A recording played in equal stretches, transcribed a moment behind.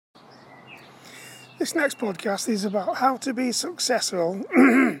This next podcast is about how to be successful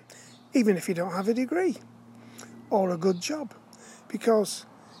even if you don't have a degree or a good job. Because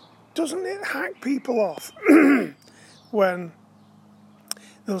doesn't it hack people off when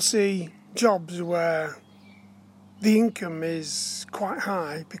they'll see jobs where the income is quite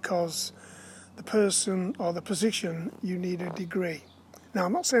high because the person or the position you need a degree. Now,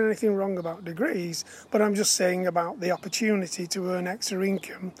 I'm not saying anything wrong about degrees, but I'm just saying about the opportunity to earn extra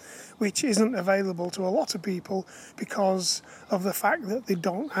income, which isn't available to a lot of people because of the fact that they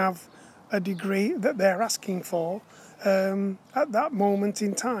don't have a degree that they're asking for at that moment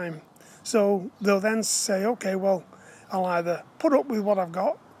in time. So they'll then say, okay, well, I'll either put up with what I've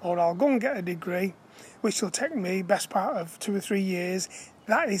got or I'll go and get a degree, which will take me best part of 2 or 3 years.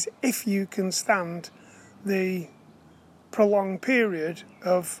 That is if you can stand the prolonged period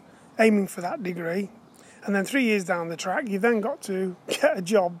of aiming for that degree, and then 3 years down the track you've then got to get a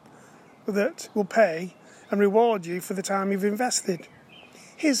job that will pay and reward you for the time you've invested.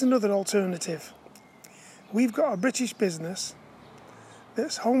 Here's another alternative. We've got a British business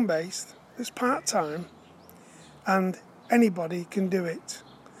that's home-based, that's part-time, and anybody can do it.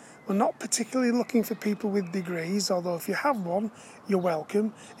 We're not particularly looking for people with degrees, although if you have one, you're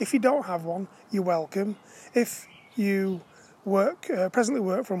welcome. If you don't have one, you're welcome. If you presently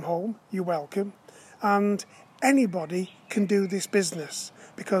work from home, you're welcome. And anybody can do this business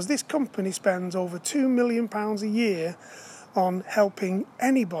because this company spends over £2 million a year on helping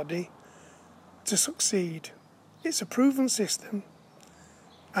anybody to succeed. It's a proven system,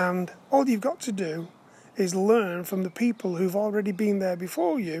 and all you've got to do is learn from the people who've already been there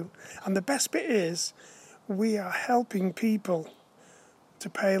before you. And the best bit is we are helping people to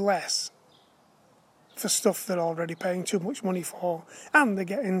pay less for stuff they're already paying too much money for, and they're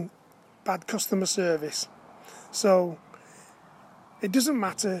getting bad customer service. So it doesn't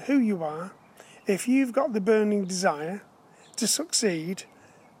matter who you are. If you've got the burning desire to succeed,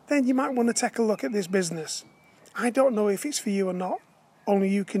 then you might want to take a look at this business. I don't know if it's for you or not, only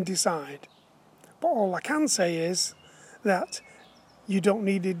you can decide. But all I can say is that you don't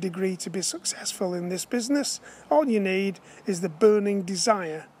need a degree to be successful in this business. All you need is the burning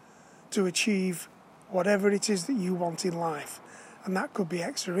desire to achieve whatever it is that you want in life. And that could be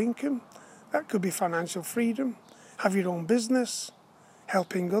extra income, that could be financial freedom, have your own business,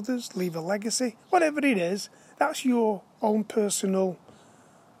 helping others, leave a legacy. Whatever it is, that's your own personal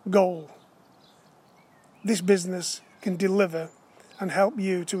goal. This business can deliver and help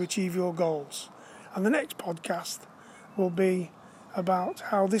you to achieve your goals. And the next podcast will be about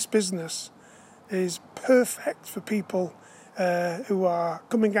how this business is perfect for people who are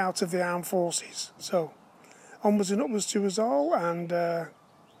coming out of the armed forces. So, onwards and upwards to us all, and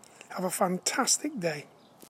have a fantastic day.